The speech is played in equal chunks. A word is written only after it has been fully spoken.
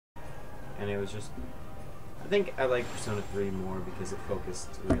and it was just. I think I like Persona 3 more because it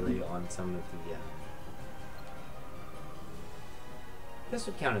focused really on some of the. This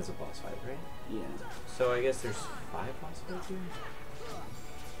would count as a boss fight, right? Yeah. So I guess there's 5 boss fights here.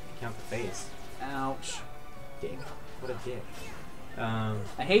 Count the face. Ouch. Dick. What a dick.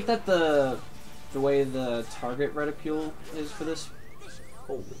 I hate that the way the target reticule is for this.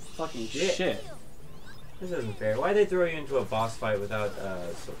 Holy Fucking shit. This isn't fair. Why'd they throw you into a boss fight without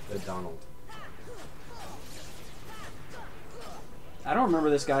Donald? I don't remember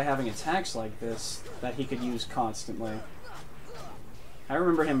this guy having attacks like this that he could use constantly. I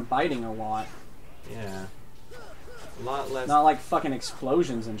remember him biting a lot. Yeah. A lot less. Not like fucking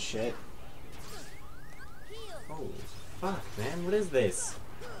explosions and shit. Holy fuck, man. What is this?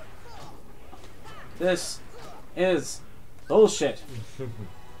 This is bullshit.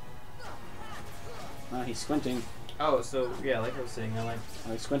 He's squinting. Oh, so, yeah, like I was saying, I like...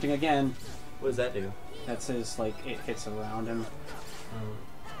 Oh, he's squinting again. What does that do? That's his, like, it hits around him.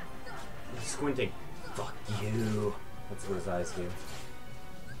 He's squinting. Fuck you. That's what his eyes do.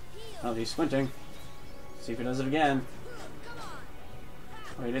 Oh, he's squinting. See if he does it again.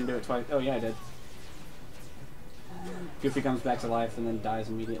 Oh, he didn't do it twice. Oh, yeah, he did. Goofy comes back to life and then dies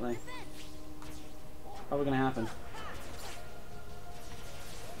immediately. Probably gonna happen.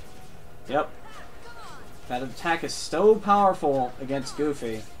 Yep. That attack is so powerful against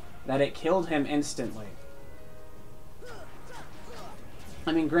Goofy that it killed him instantly.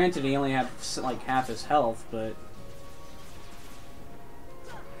 I mean, granted, he only had like half his health, but...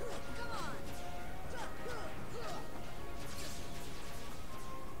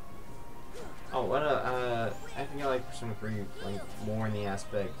 Oh, what a, I think I like Persona 3 like more in the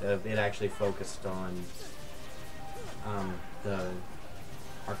aspect of it actually focused on the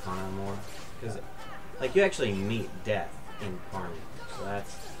Arcana more, because like you actually meet death in Carmen, so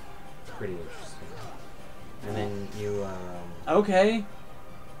that's pretty interesting. And then you Okay.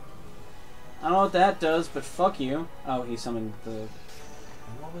 I don't know what that does, but fuck you. Oh, he summoned the... and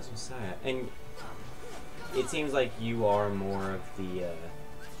what was Messiah? And it seems like you are more of the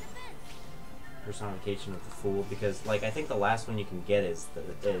personification of the fool, because like I think the last one you can get is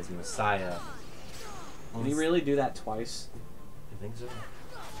Messiah. Did he really do that twice? I think so.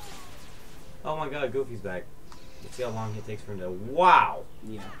 Oh my god, Goofy's back. Let's see how long it takes for him to... Wow!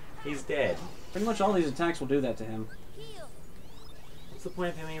 Yeah. He's dead. Pretty much all these attacks will do that to him. What's the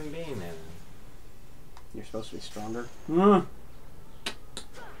point of him even being there? You're supposed to be stronger. They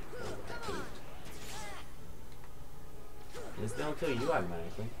don't kill you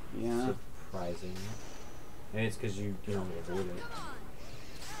automatically. Yeah. Surprising. Maybe it's because you know avoid it.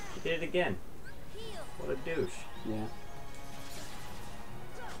 He did it again. What a douche. Yeah.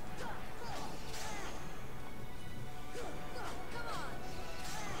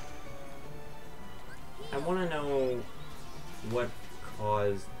 I want to know what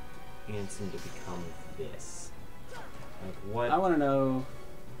caused Ansem to become this. Like what? I want to know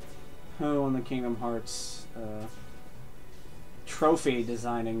who on the Kingdom Hearts trophy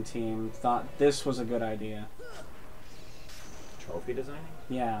designing team thought this was a good idea. Trophy designing?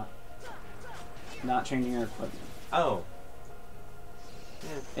 Yeah. Not changing your equipment. Oh.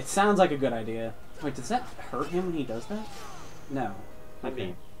 Yeah. It sounds like a good idea. Wait, does that hurt him when he does that? No.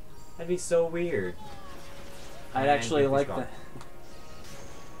 Okay. That'd be so weird. I'd actually like the...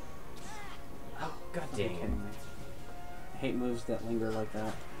 Oh, god Are you dang it. kidding me? I hate moves that linger like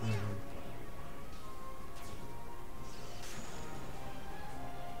that.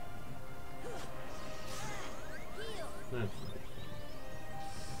 Can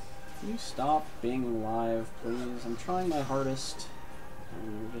you stop being alive, please? I'm trying my hardest.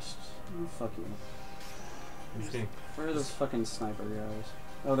 And you're just... oh, fuck you. Okay. Where are those fucking sniper guys?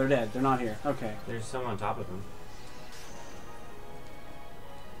 Oh, they're dead. They're not here. Okay. There's some on top of him.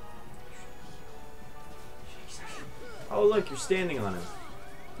 Oh look, you're standing on him.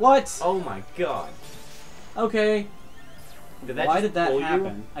 What? Oh my god. Okay. Did that Why just did that pull you?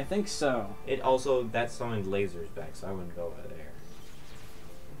 happen? I think so. It also, that summoned lasers back, so I wouldn't go over there.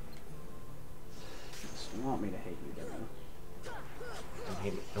 You want me to hate you, don't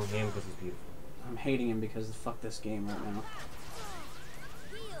you? Don't hate him because he's beautiful. I'm hating him because fuck this game right now.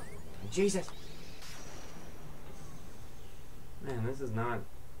 Jesus! Man, this is not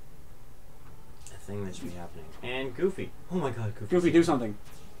a thing that should be happening. And Goofy. Oh my god, Goofy. Goofy, do something.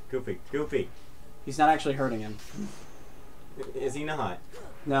 Goofy. He's not actually hurting him. Is he not?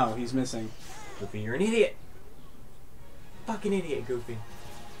 No, he's missing. Goofy, you're an idiot! Fucking idiot, Goofy.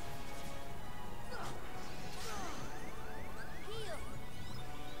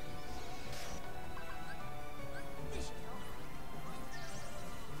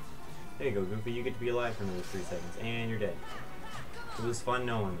 There you go, Goofy. You get to be alive for another 3 seconds, and you're dead. It was fun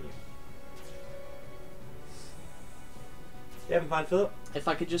knowing you. You having fun, Philip? If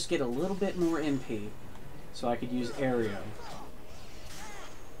I could just get a little bit more MP, so I could use Aereo.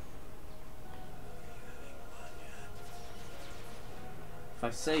 If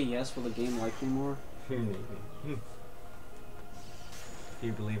I say yes, will the game like me more? Maybe. Do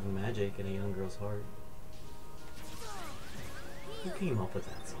you believe in magic in a young girl's heart? Who came up with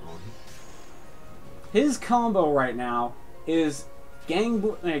that song? His combo right now is gang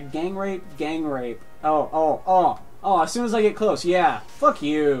rape. Oh, as soon as I get close, yeah. Fuck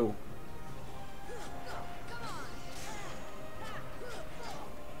you.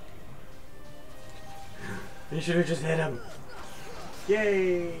 You should have just hit him.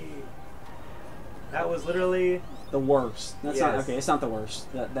 Yay! That was literally The worst. That's not Yes. okay. It's not the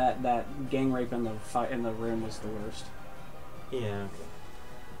worst. That gang rape in the room was the worst. yeah. Okay.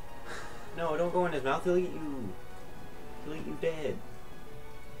 No, don't go in his mouth. He'll eat you. He'll eat you dead.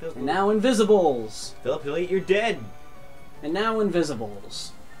 Philip, And now Invisibles. Philip, he'll eat you dead. And now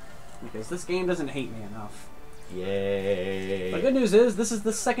Invisibles. Because this game doesn't hate me enough. Yay! The good news is this is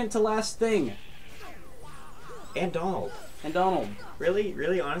the second to last thing. And Donald. And Donald. Really,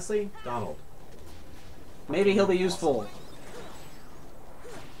 really, honestly, Donald. Maybe he'll be useful.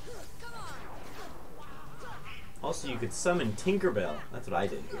 Also, you could summon Tinkerbell. That's what I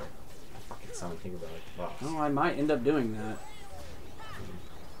did here. I fucking summoned Tinkerbell like the boss. Oh, I might end up doing that.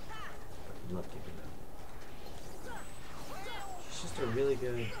 I love Tinkerbell. She's just a really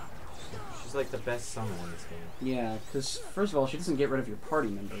good. She's like the best summon in this game. Yeah, because first of all, she doesn't get rid of your party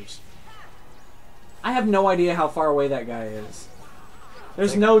members. I have no idea how far away that guy is.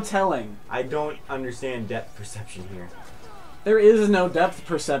 There's no telling. I don't understand depth perception here. There is no depth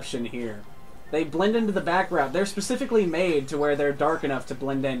perception here. They blend into the background. They're specifically made to where they're dark enough to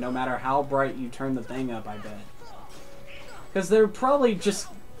blend in no matter how bright you turn the thing up, I bet. Because they're probably just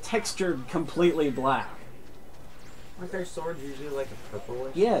textured completely black. Aren't their swords usually like a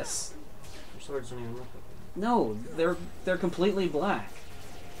purplish? Yes. Their swords don't even look like No, they're completely black.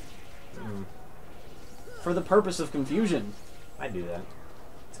 that. Mm. For the purpose of confusion. I do that.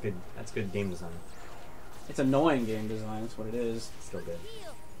 It's good. That's good game design. It's annoying game design, that's what it is. Still good. Yeah,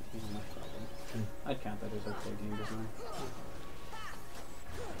 no problem. I'd count that as okay game design.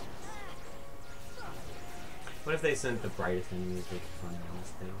 What if they sent the brightest enemies with fun on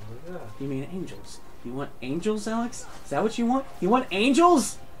this thing? Like, You mean angels? You want angels, Alex? Is that what you want? You want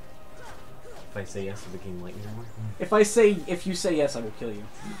angels? if I say yes, it became lightning armor. If you say yes, I will kill you.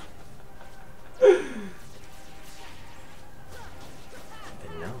 Then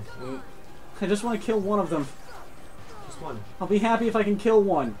no. I just want to kill one of them. Just one. I'll be happy if I can kill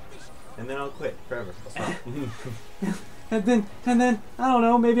one. And then I'll quit forever. I'll stop. And then, I don't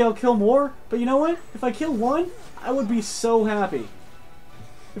know, maybe I'll kill more? But you know what? If I kill one, I would be so happy.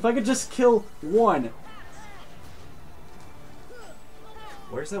 If I could just kill one.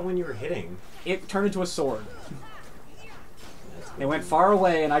 Where's that one you were hitting? It turned into a sword. That's It went far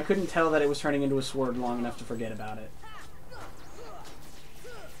away, and I couldn't tell that it was turning into a sword long enough to forget about it.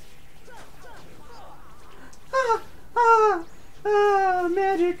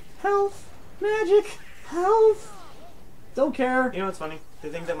 Magic, health, magic, health. Don't care. You know what's funny? To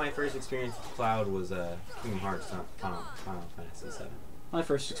think that my first experience with Cloud was Kingdom Hearts, not Final Fantasy VII. My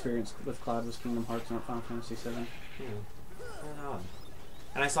first experience with Cloud was Kingdom Hearts, not Final Fantasy VII. Yeah. That's odd.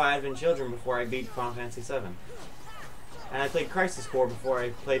 And I saw Advent Children before I beat Final Fantasy VII. And I played Crisis Core before I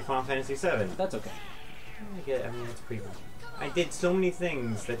played Final Fantasy VII. That's okay. I mean, that's pretty cool. I did so many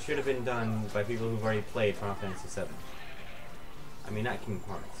things that should have been done by people who've already played Final Fantasy VII. I mean, not Kingdom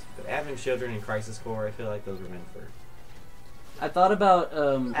Hearts, but Advent Children and Crisis Core, I feel like those were meant for... I thought about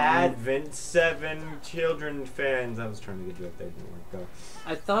Advent 7 children fans. I was trying to get a joke there, didn't work. Go.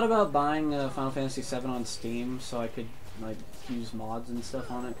 I thought about buying Final Fantasy VII on Steam so I could like use mods and stuff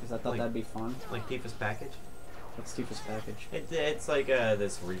on it because I thought Like- that'd be fun. Like Tifa's package? What's Tifa's package? It's like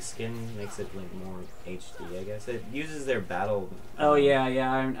this reskin, makes it like more HD, I guess. It uses their battle... Oh yeah,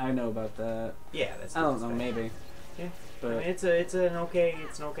 I know about that. Yeah, that's I don't Tifa's know, package. maybe. Yeah. But I mean, it's an okay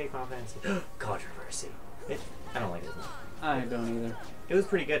Final Fantasy. Controversy. I don't like it as much. I don't either. It was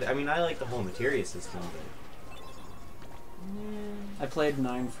pretty good. I mean, I like the whole materia system, but... I played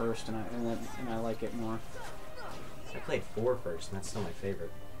 9 first, and I like it more. I played 4 first, and that's still my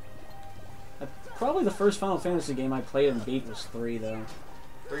favorite. Probably the first Final Fantasy game I played and beat was 3, though.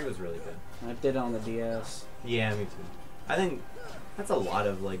 3 was really good. I did it on the DS. Yeah, me too. I think that's a lot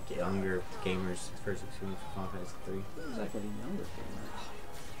of like younger gamers' first experience with Final Fantasy 3. Exactly, younger gamer.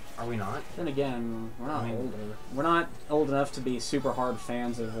 Are we not? Then again, we're not I mean- older. We're not old enough to be super hard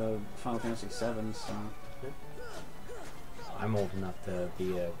fans of Final Fantasy VII, so... I'm old enough to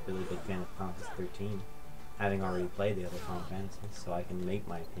be a really big fan of Final Fantasy 13, having already played the other Final Fantasies, so I can make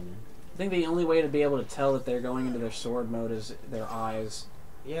my opinion. I think the only way to be able to tell that they're going into their sword mode is their eyes.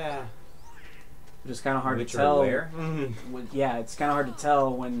 Yeah. Which is kind of hard Which to tell. are where? Yeah, it's kind of hard to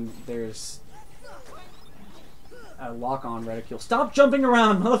tell when there's a lock-on reticule. Stop jumping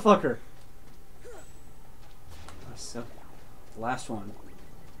around, motherfucker! So, last one.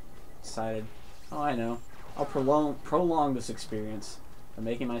 Decided, oh, I know. I'll prolong this experience by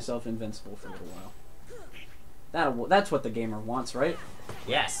making myself invincible for a little while. That's what the gamer wants, right?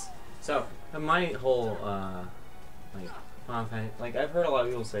 Yes. So my whole like Final Fantasy, like I've heard a lot of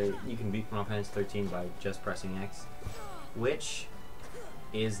people say you can beat Final Fantasy 13 by just pressing X, which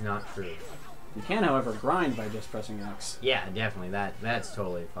is not true. You can, however, grind by just pressing X. Yeah, definitely. That's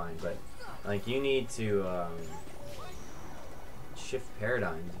totally fine. But like you need to shift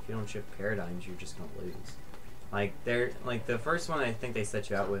paradigms. If you don't shift paradigms, you're just gonna lose. Like the first one I think they set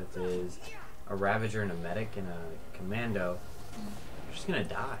you out with is a Ravager and a medic and a commando. You're just gonna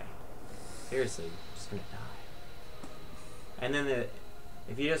die. Seriously, you're just gonna die. And then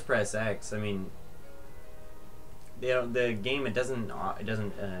if you just press X, I mean, the game it doesn't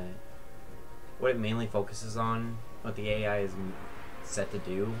what it mainly focuses on, what the AI is set to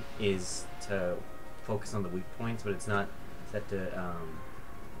do is to focus on the weak points, but it's not set to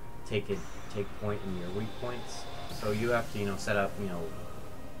take point in your weak points. So you have to set up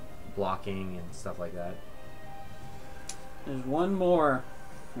blocking and stuff like that. There's one more,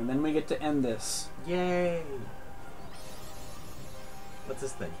 and then we get to end this. Yay! What's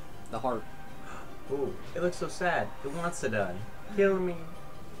this thing? The heart. Ooh, it looks so sad. It wants to die. Kill me.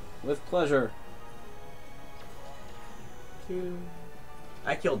 With pleasure. Kill.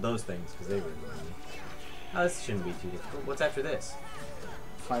 I killed those things because they were annoying me. Oh, this shouldn't be too difficult. What's after this?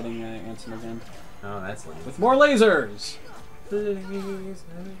 Fighting Ansem again. Oh, that's lame. With more lasers! Lasers,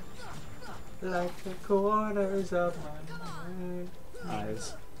 like the corners of my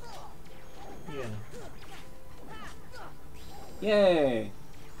Eyes. Yeah. Yay!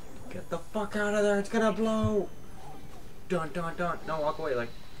 Get the fuck out of there, it's gonna blow! Dun dun dun. No, walk away, like,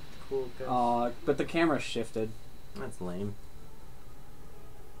 cool guy. But the camera shifted. That's lame.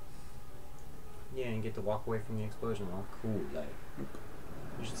 Yeah, and get to walk away from the explosion. All cool, like.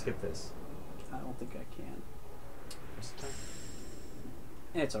 You should skip this. I don't think I can. What's the time?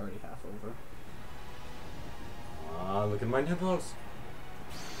 It's already half over. Ah, look at my nipples!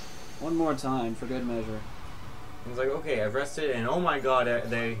 One more time, for good measure. He's like, okay, I've rested, and oh my god,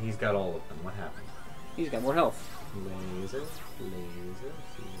 he's got all of them. What happened? He's got more health. Laser, laser, laser.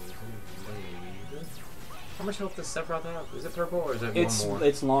 How much health does Sephiroth have? Is it purple or is it one more?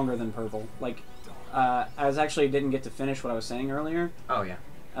 It's longer than purple. Like, I didn't get to finish what I was saying earlier Oh yeah.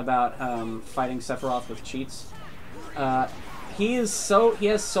 about fighting Sephiroth with cheats. He has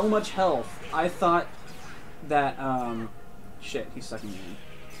so much health. I thought that shit, he's sucking me in.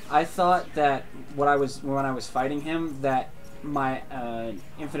 I thought that when I was fighting him that my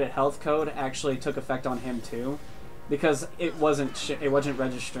infinite health code actually took effect on him too, because it wasn't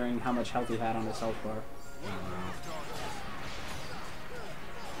registering how much health he had on his health bar.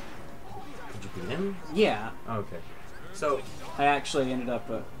 Did you beat him? Yeah, Oh, okay. So I actually ended up.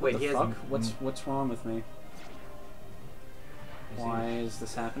 Wait, what he the has fuck? What's wrong with me? is Why is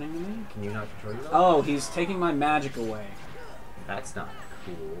this happening to me? Can you not control yourself? Oh, he's taking my magic away. That's not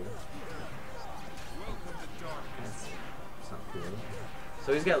cool. That's not cool.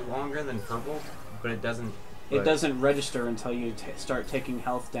 So he's got longer than purple, but it doesn't. It doesn't register until you start taking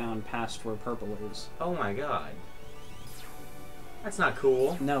health down past where purple is. Oh my god. That's not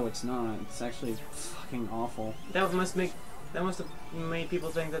cool. No, it's not. It's actually fucking awful. That must have made people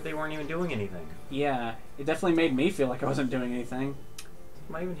think that they weren't even doing anything. Yeah, it definitely made me feel like I wasn't doing anything.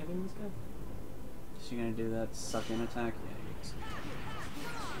 Am I even hitting this guy? Is she gonna do that suck-in attack? Yeah, he is.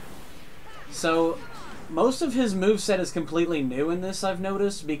 So, most of his moveset is completely new in this, I've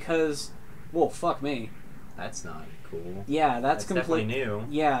noticed, because... Whoa, fuck me. That's not cool. Yeah, that's definitely completely new.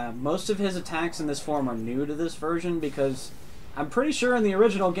 Yeah, most of his attacks in this form are new to this version because I'm pretty sure in the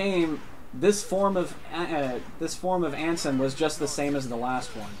original game this form of Ansem was just the same as the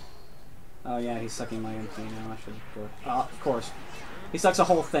last one. Oh yeah, he's sucking my MP now. I should go. Of course, he sucks a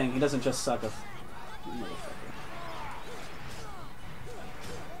whole thing. He doesn't just suck a. Motherfucker.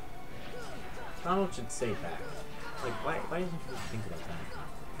 Donald should say that. Like, why didn't you think about that?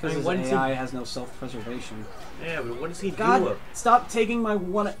 Because his AI has no self-preservation. Yeah, but what does he God, do up? stop taking my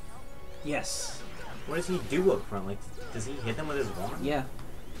one. Yes. What does he do up front? Like, does he hit them with his wand? Yeah.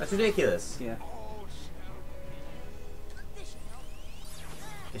 That's ridiculous. Yeah.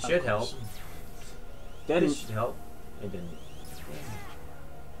 It should help. It Didn't. should help. It didn't.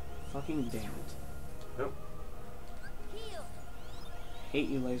 Fucking damn it. Nope. Hate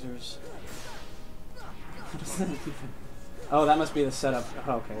you, lasers. What is that even? Oh, that must be the setup.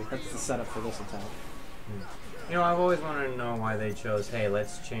 Oh, okay, that's the setup for this attack. You know, I've always wanted to know why they chose, hey,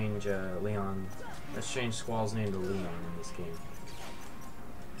 let's change Leon. Let's change Squall's name to Leon in this game.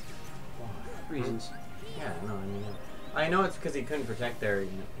 Why? Reasons. Yeah, no, I mean, I know it's because he couldn't protect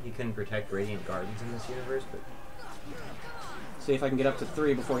he couldn't protect Radiant Gardens in this universe, but See if I can get up to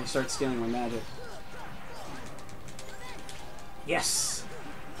 3 before he starts stealing my magic. Yes!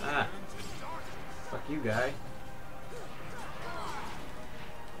 ah, fuck you, guy.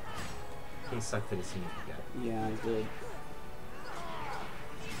 He sucked that he seen the guy. Yeah, I did.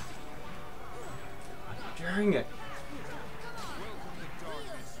 Dang it!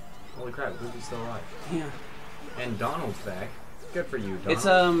 Holy crap, Goofy's still alive. Yeah. And Donald's back. Good for you,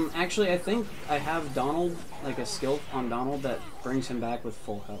 Donald. It's, actually, I think I have Donald, like a skill on Donald that brings him back with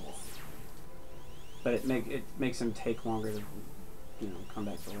full health. But it makes him take longer to, come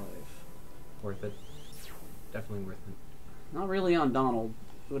back to life. Worth it. Definitely worth it. Not really on Donald.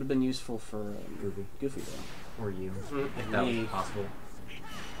 It would have been useful for Goofy. though. Or you, if that Me. was possible.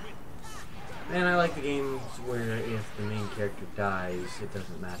 Man, I like the games where if the main character dies, it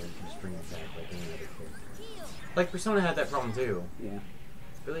doesn't matter. You can just bring it back like any other character. Like Persona had that problem too. Yeah.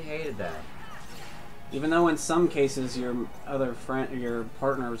 Really hated that. Even though in some cases your your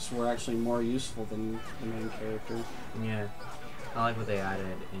partners were actually more useful than the main character. Yeah. I like what they added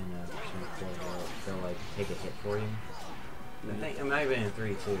in Persona 4 where they'll like take a hit for you. I think it might have been in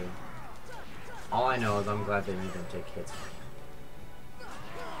 3 too. All I know is I'm glad they made them take hits.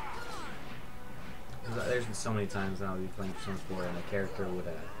 'Cause there's been so many times when I'll be playing Persona 4 and a character would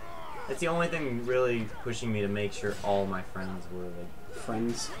it's the only thing really pushing me to make sure all my friends were like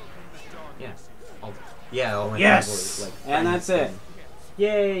Friends. yeah. All my Yes! friends were like And friends that's it. and-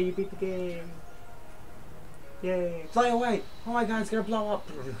 Yay, you beat the game. Yay. Fly away. Oh my god, it's gonna blow up.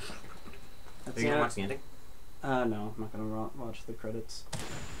 That's Are you gonna it. watch the ending? No, I'm not gonna watch the credits.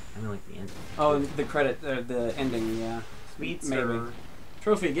 I mean like the ending. Oh, the ending, yeah. Speedster. Maybe.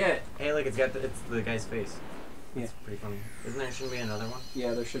 Trophy, get it. Hey, look, it's the guy's face. Yeah. It's pretty funny. Isn't there shouldn't be another one?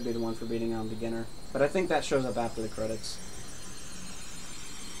 Yeah, there should be the one for beating on beginner. But I think that shows up after the credits.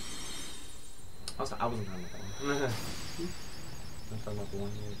 I wasn't talking about that one. I'm talking about the one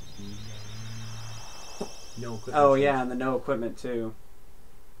with the no equipment. Oh change. yeah, and the no equipment too.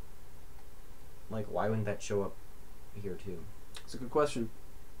 Like, why wouldn't that show up here too? It's a good question.